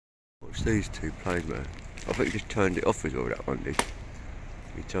What's these two playing, man? I think he just turned it off as well, that one did.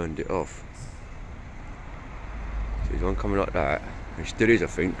 He turned it off. So there's one coming like that. It still is, I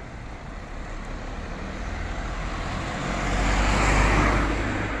think.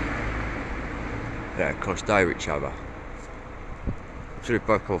 They're crossed over each other. Should have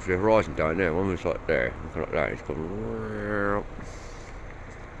broke off the horizon down there. One was like there, looking like that. It's gone.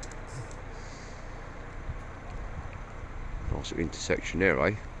 Nice little intersection there,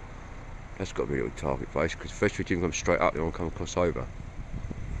 eh? That's got to be a little target base, because the first two didn't come straight up, they won't come across over.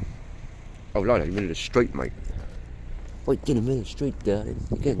 Oh, Lolo, you're in the middle of the street, mate. Wait, in the middle of the street, darling.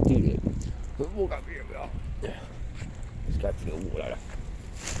 You can't do that. Walk up here, we are. Yeah. Let's go for a little walk, Lolo.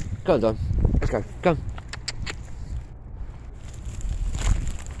 Come on, Don. Let's go. Come.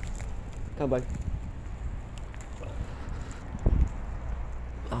 Come, babe.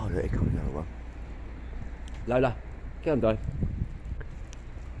 Oh, there comes another one. Lola, come, Don.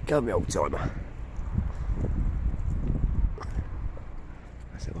 Come, me old timer.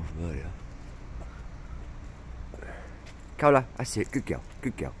 That's it one from earlier. Cola, that's it. Good girl.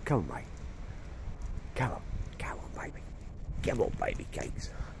 Good girl. Come on, mate. Come on. Come on, baby. Come on, baby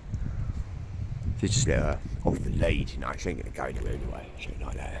cakes. Just let her off the lead, you know. She ain't going to go anywhere anyway. Something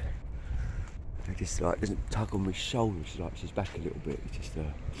like that. It just like doesn't tug on my shoulders. Like she's back a little bit. It's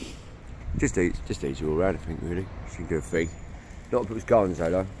just easy all around, I think, really. She can do a thing. Not if it was gardens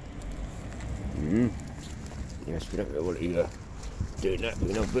though. Yes, we don't really want you doing that,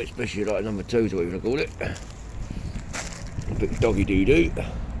 you know, but especially like number twos, or whatever you want to call it. A bit of doggy doo doo.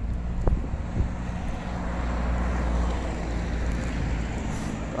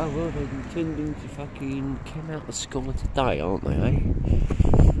 Oh well, they're intending to fucking come out the sky today, aren't they, eh?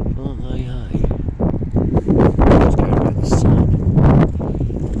 Aren't they, eh? Let's go around the sun.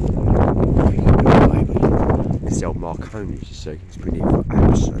 This old Marconi, as you see, it's been here for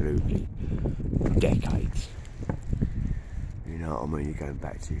absolutely decades. You know what I mean? You're going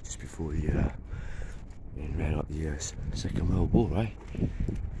back to just before the around like the Second World War, eh?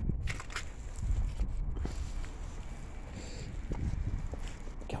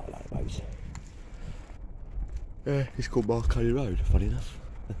 Go on, like babes. Yeah, it's called Marconi Road, funny enough.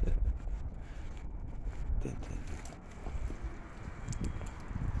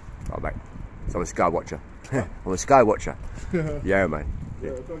 Right, mate. So I'm a sky watcher. I'm a sky watcher. Yeah, man.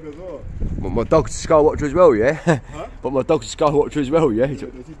 Yeah, dog as well. My dog's a sky watcher as well, yeah. Huh? But my dog's a sky watcher as well, yeah. Does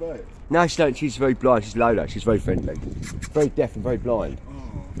he bite? No, she don't. She's very blind. She's Lolo. She's very friendly. Very deaf and very blind. Oh.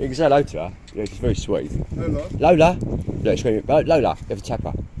 You can say hello to her. Yeah, she's very sweet. Lola. Lola. Look, screaming. Lola. You have to tap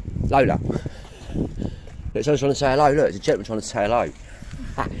her. Lola. Look, someone's trying to say hello. Look, there's a gentleman trying to say hello.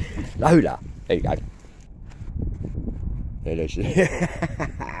 Lola. There you go. There it is. She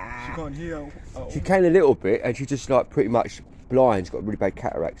can't hear at all. She can a little bit, and she's just like pretty much blind. She's got really bad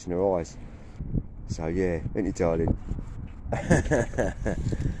cataracts in her eyes. So yeah, ain't you, darling?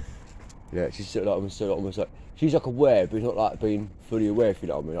 Yeah, she's sort of like almost like she's like aware, but not like being fully aware. If you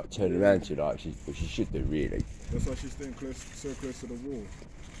know what I mean, like turning around to like what she should do really. That's why she's staying so close to the wall.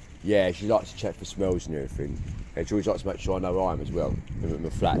 Yeah, she likes to check for smells and everything, and she always likes to make sure I know I am as well. In my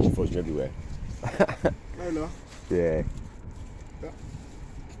flat, she follows me everywhere. Lola. Yeah.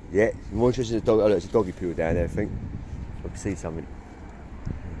 Yeah, more interested in the dog. Oh, look, there's a doggy poo down there, I think. I can see something.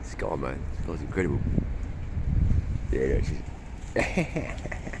 This guy, man. This guy's incredible. Yeah, look, she's...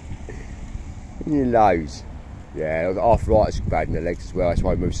 in your nose. Yeah, I've got arthritis bad in the legs as well. That's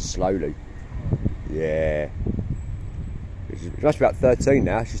why he moves so slowly. Yeah. She must be about 13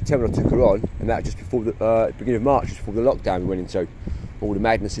 now. She's 10 when I took her on, and that just before the beginning of March, just before the lockdown we went into. All the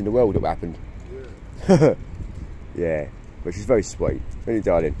madness in the world that happened. Yeah. Yeah. But she's very sweet. Really,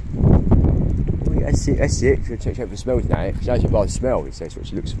 darling. That's it. That's it. She'll check for smells now. She knows it by the smell. That's what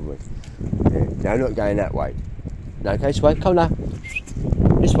she looks for me. Yeah. No, I'm not going that way. No, okay, this way. Come now.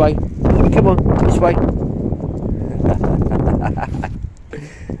 This way. Come on. This way.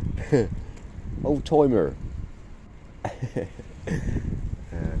 Old timer.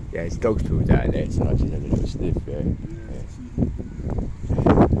 Yeah, it's dog's poo down there, so I just had a little sniff. Yeah.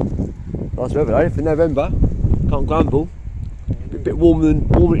 Nice weather though for November. Can't grumble. A bit warmer than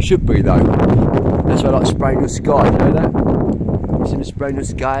it should be though. That's why I like spraying the sky, you know that? You see the spraying the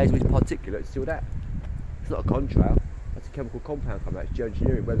skies with particulates, still that. It's not a contrail, that's a chemical compound coming out, it's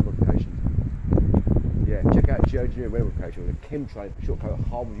geoengineering weather modification. Yeah, check out geoengineering weather modification with a chemtrail for short code at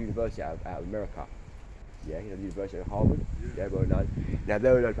Harvard University out of America. Yeah, you know the University of Harvard? Yeah, well known. Now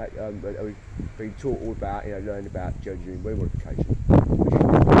they're about, we've been taught all about, you know, learning about geoengineering weather modification.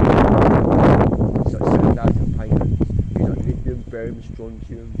 Which is such campaign. Like lithium, barium,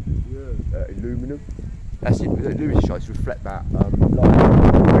 strontium, aluminum. That's it. The luminous shots reflect that light.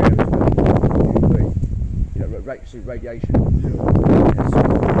 with radiation.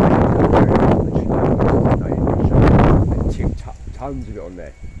 Tons of it on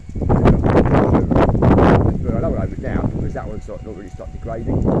there. But I don't want to it now because that one's not really started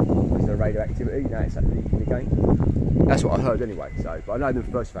degrading because of the radioactivity. Now it's leaking again. That's what I heard anyway. So, but I know the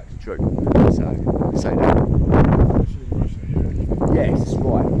first facts are true. So say that. Yes, that's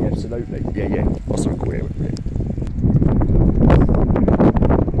right. Yeah, absolutely. Yeah. What's the recording with it?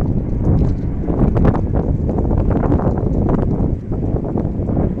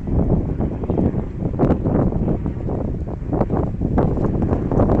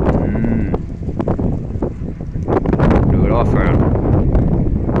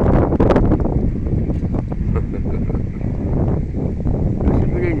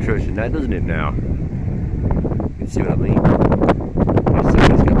 That, doesn't it now? You can see what I mean? It's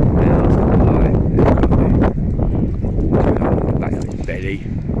got the mouth, got the eye, it's got the back of his belly.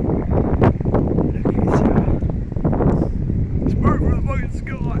 Look at it. It's moving the fucking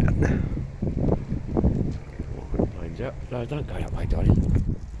sky! Lines out. No, don't go that way,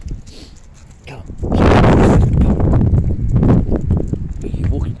 darling. Come on. You're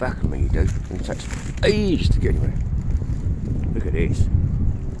walking back on me, you do. It takes ages to get anywhere. Look at this.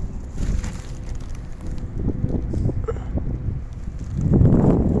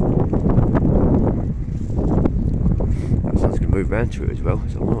 Move around to it as well,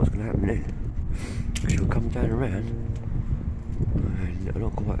 so I don't know what's going to happen then. She'll come down around and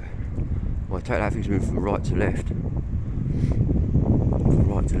not quite. Well, I take that thing's moving from right to left. From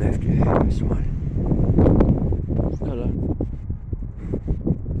right to left, yeah, that's the one. Hello.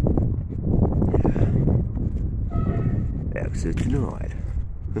 Yeah. Exit denied.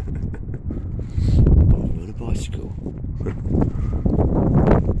 I'm on a bicycle.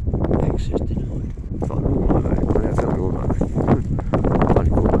 Exit denied. Fuck all my mate.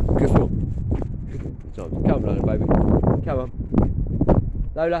 Come on, Lola, baby. Come on.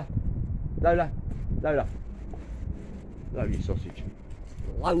 Lola. Lola. Lola. Lola, you sausage.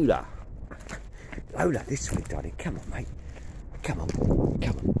 Lola. Lola, this way, darling. Come on, mate. Come on.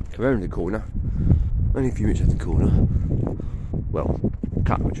 Come on. Come around the corner. Only a few minutes at the corner. Well, a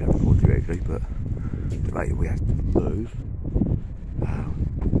couple of minutes at the corner directly, but the later we have to move.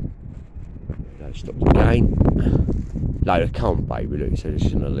 Lola stopped again. Lola, come on, baby. Look, so this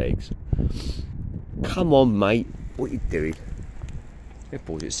is in the legs. Come on, mate. What are you doing? That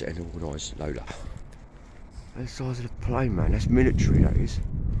boy's it's setting organised, Lola. That's the size of the plane, man. That's military, that is.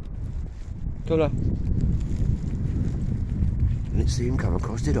 Lola. Didn't see him come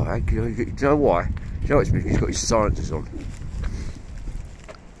across, did I? Do you know why? Do you know it's because he's got his silencers on.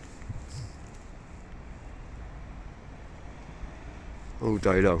 All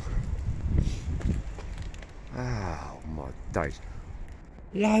day long. Oh, my days.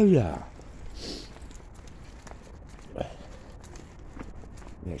 Lola.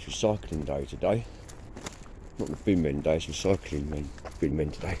 Yeah, it's recycling day today. Not the bin men day, it's recycling bin men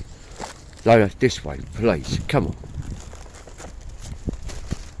today. Lola, this way, please. Come on.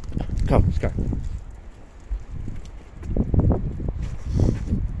 Come on, let's go.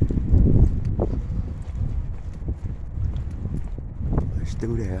 It's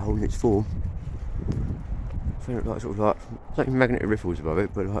still there, holding its form. I think like sort of like, it's like magnetic ripples above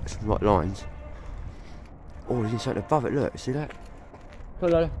it, but like some like lines. Oh, there's something above it, look, see that? Come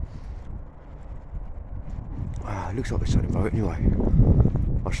on, Lola. Ah, it looks like there's something above it anyway.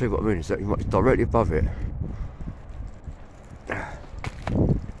 I'll show you what I mean, it's like directly above it.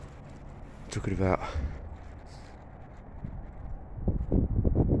 Talking about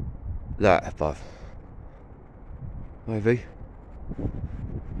that above. Maybe.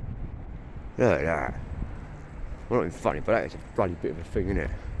 Look at that. Well, not even funny, but that is a bloody bit of a thing, isn't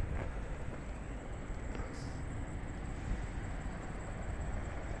it?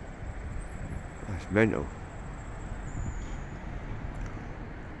 That's mental.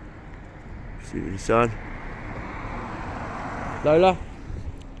 See the sun. Lola.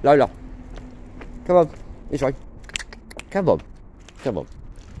 Lola. Come on. This way. Come on. Come on.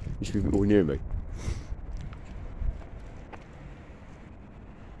 You should be a bit more near me.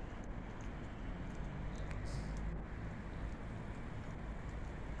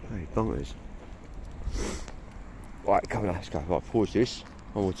 Hey, bonkers. Right, come on, let's go. Right, pause this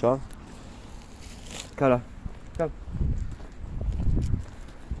one more time. Colour, come.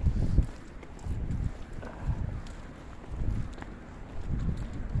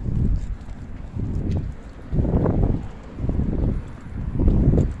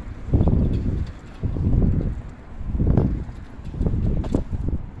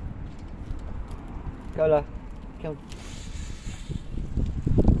 Colour, come.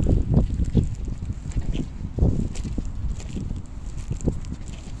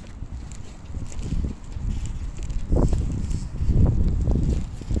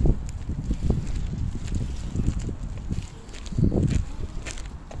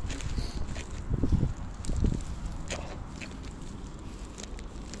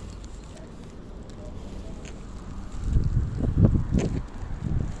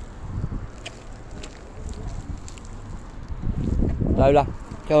 Lola,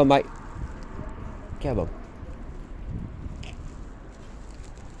 come on, mate. Come on.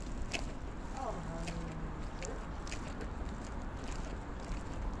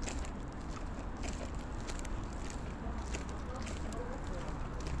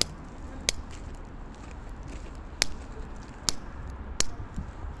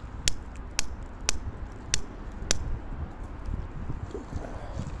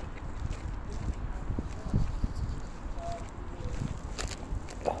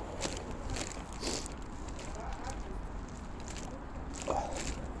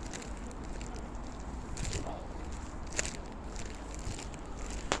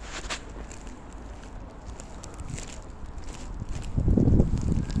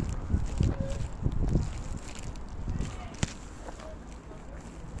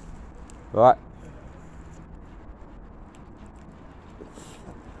 Right.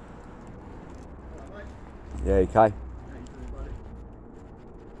 Yeah, okay.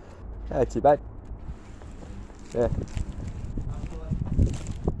 Yeah, too bad. Yeah.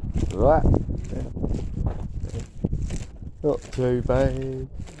 Right. Yeah. Not too bad.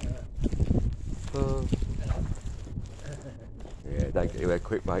 Oh. Yeah, don't get anywhere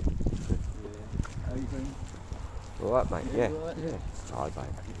quick, mate. How you doing? Alright, mate. Yeah. Right. Yeah. Tired, mate.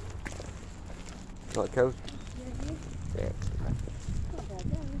 Not cold? Yeah.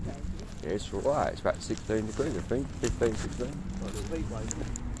 Yeah, it's alright. It's about 16 degrees, I think. 15, 16. Like the heat wave.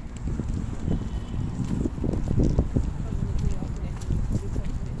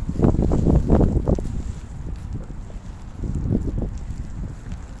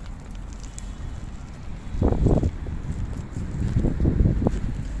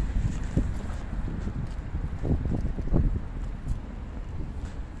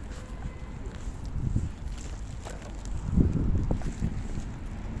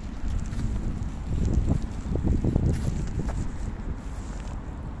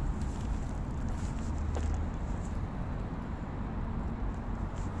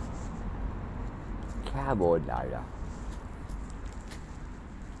 Come on, Lola.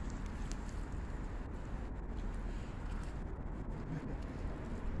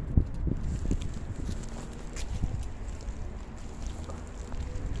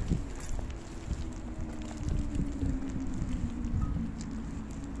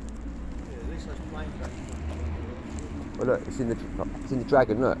 Yeah, at least those planes don't. Well, look, it's in the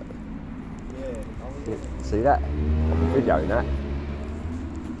dragon, look. Yeah. See that? I'm videoing that.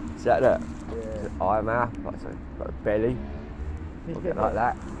 See that, look? Yeah. Eye mouth, like a belly. Like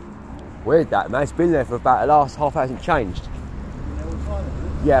that. Weird that, man. It's been there for about the last half hour, hasn't changed. You know what time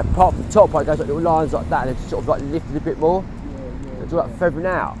it is? Yeah, the top part goes like little lines like that and it's sort of like lifted a bit more. Yeah. It's all like feathering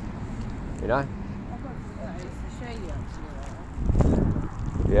out, you know?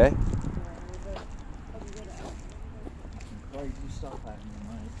 Yeah? Crazy stuff happening,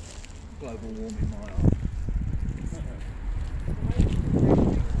 mate. Global warming, my art.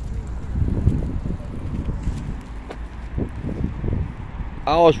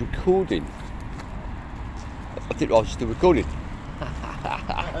 I was recording. I think I was still recording.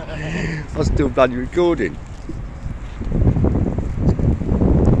 I was still bloody recording.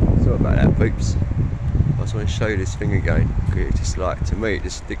 Sorry about that, peeps. I just want to show you this thing again. It's just like, to me, it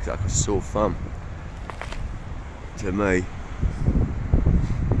just sticks like a sore thumb. To me,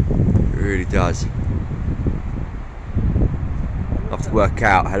 it really does. I have to work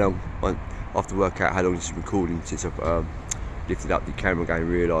out how long. This is recording since I've lifted up the camera again and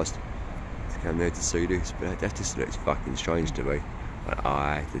realised to come there to see this, but that just looks fucking strange to me. And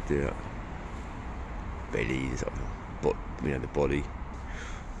I have to do it. Belly, sort of, but you know, the body.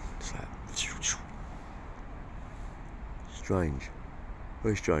 It's like strange,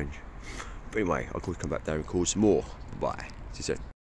 very strange. But anyway, I'll come back down and record some more. Bye. See you soon.